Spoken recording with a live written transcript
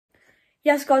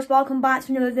Yes guys, welcome back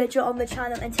to another video on the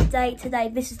channel, and today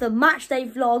this is the match day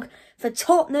vlog for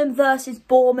Tottenham versus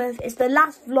Bournemouth. It's the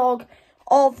last vlog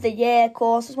of the year, of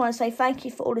course. I just want to say thank you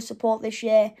for all the support this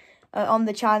year on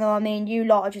the channel. I mean, you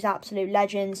lot are just absolute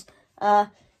legends.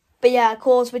 But yeah, of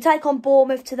course, we take on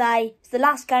Bournemouth today. It's the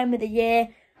last game of the year,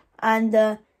 and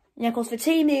yeah, of course, the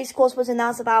team news, of course, was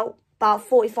announced about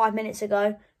 45 minutes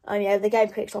ago. Yeah, the game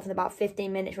kicks off in about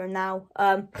 15 minutes from now.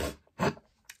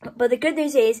 But the good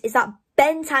news is that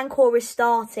Bentancur is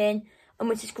starting, and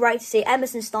which is great to see.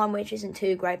 Emerson Stein, which isn't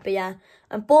too great, but yeah.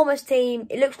 And Bournemouth's team,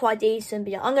 it looks quite decent,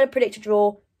 but yeah, I'm going to predict a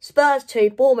draw. Spurs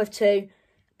 2, Bournemouth 2.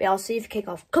 But yeah, I'll see you for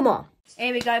kick-off. Come on.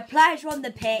 Here we go. Players are on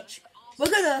the pitch. We're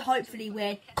going to hopefully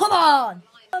win. Come on!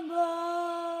 Come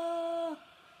on!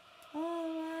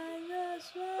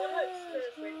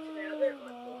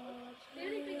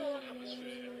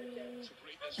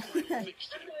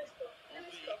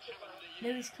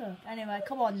 Lewis Cook. Anyway,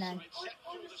 come on then.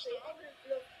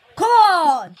 Come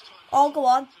on! Oh, go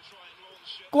on.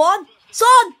 Go on.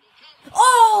 Son!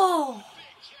 Oh!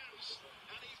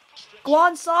 Go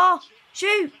on, Sar.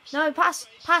 Shoot. No, pass.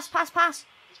 Pass.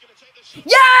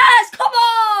 Yes! Come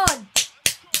on!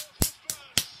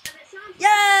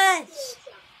 Yes!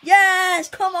 Yes!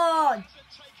 Come on!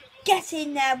 Get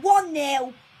in there.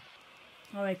 1-0.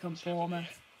 Oh, here comes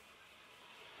Bournemouth.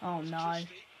 Oh, no.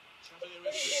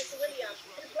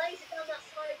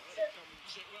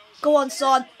 Go on,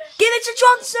 son. Give it to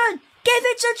Johnson. Give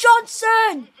it to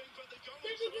Johnson.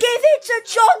 Give it to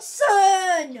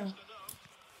Johnson.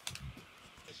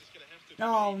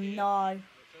 Oh, no.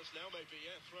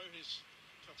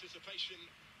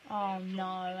 Oh,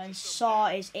 no. And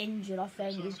Sarr is injured, I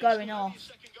think. He's going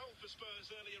off.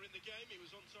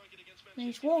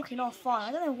 He's walking off fine.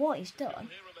 I don't know what he's done.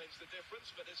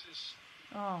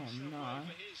 Oh, no.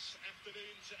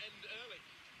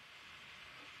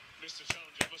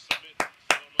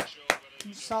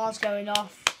 And Sarr's going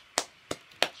off.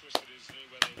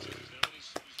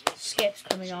 Skip's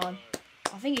coming on.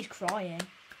 I think he's crying.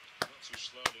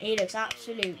 He looks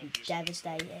absolutely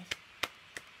devastated.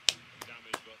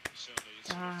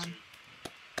 Damn.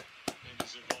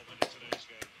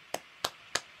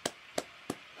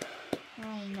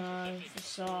 Oh no, for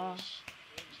Sarr.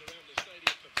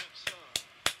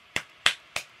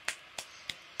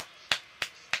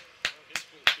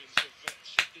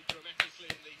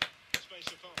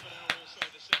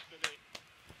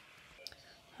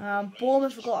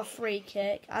 Bournemouth have got a free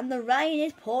kick, and the rain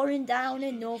is pouring down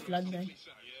in North London.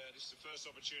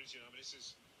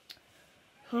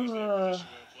 The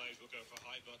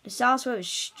South Road is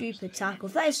stupid tackle.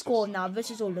 If they score now,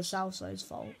 this is all the South Road's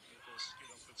fault.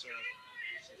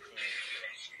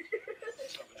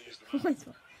 What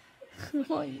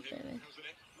are you doing?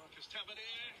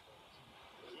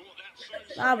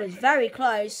 That was very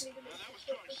close.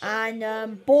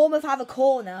 And Bournemouth have a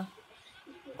corner.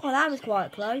 Oh, that was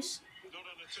quite close.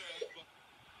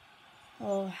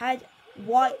 Oh, head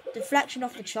white deflection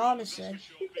off the Charlison.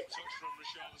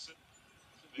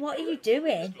 What are you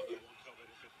doing?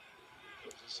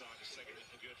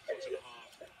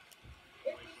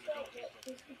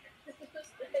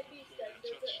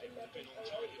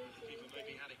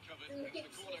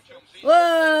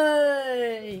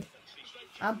 Whoa!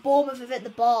 And Bournemouth have hit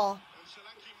the bar.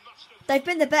 They've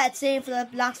been the better team for the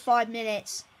last 5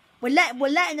 minutes. We're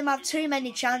letting them have too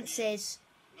many chances.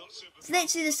 It's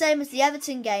literally the same as the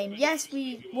Everton game. Yes,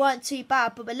 we weren't too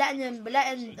bad, but we let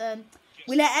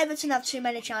Everton have too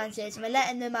many chances, and we're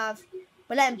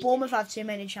letting Bournemouth have too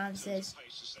many chances.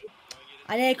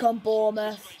 And here come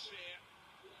Bournemouth.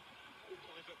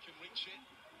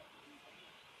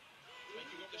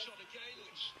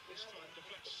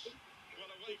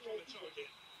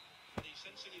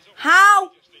 How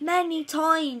many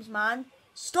times, man?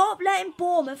 Stop letting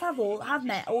Bournemouth have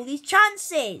met all these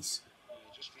chances.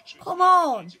 Come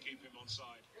on.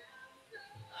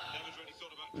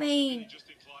 I mean,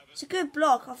 it's a good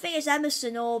block. I think it's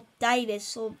Emerson or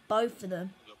Davis or both of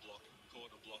them.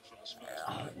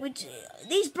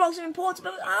 These blocks are important,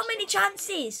 but how many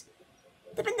chances?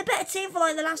 They've been the better team for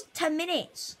like the last 10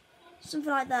 minutes.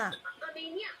 Something like that.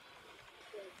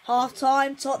 Half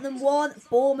time, Tottenham 1,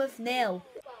 Bournemouth 0.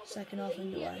 Second half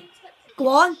underway. Go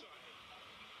on.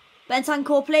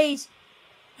 Bentancur, please.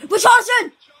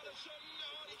 Richardson!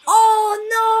 Oh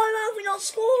no, how have we not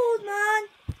scored, man?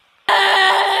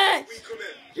 Yes!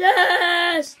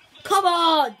 Yes! Come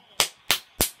on!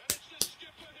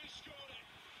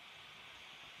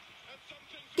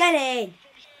 Get in!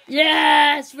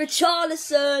 Yes!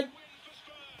 Richarlison!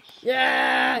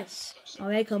 Yes! Oh,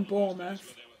 here come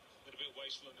Bournemouth.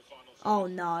 Oh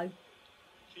no.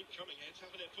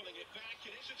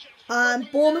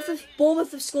 And Bournemouth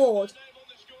have scored.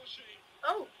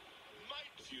 Oh.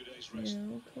 Yeah,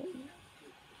 okay.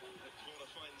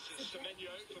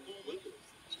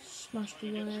 Smashed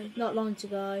away. Not long to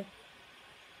go.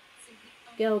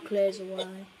 Gill clears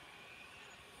away.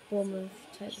 Bournemouth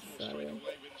take the throw in.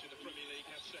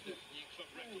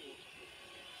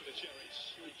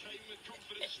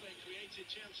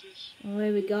 Oh,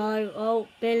 here we go. Oh,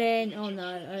 Billing. Oh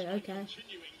no. Oh, okay.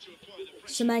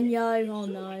 Semenyo. Oh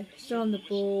no. Still on the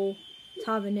ball.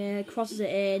 Tavernier crosses it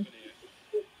in.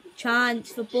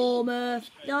 Chance for Bournemouth.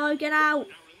 No, get out. What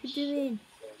are you doing?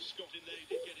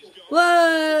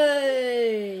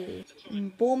 Whoa!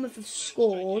 Bournemouth have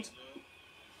scored,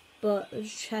 but I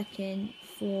was checking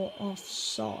for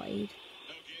offside.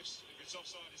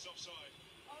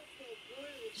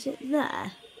 Is it there?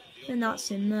 I think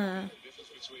that's in there.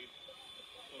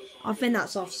 I think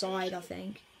that's offside, I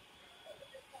think.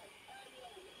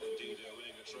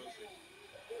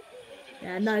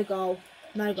 Yeah, no goal.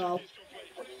 No goal.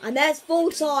 And there's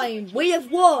full time. We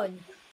have won.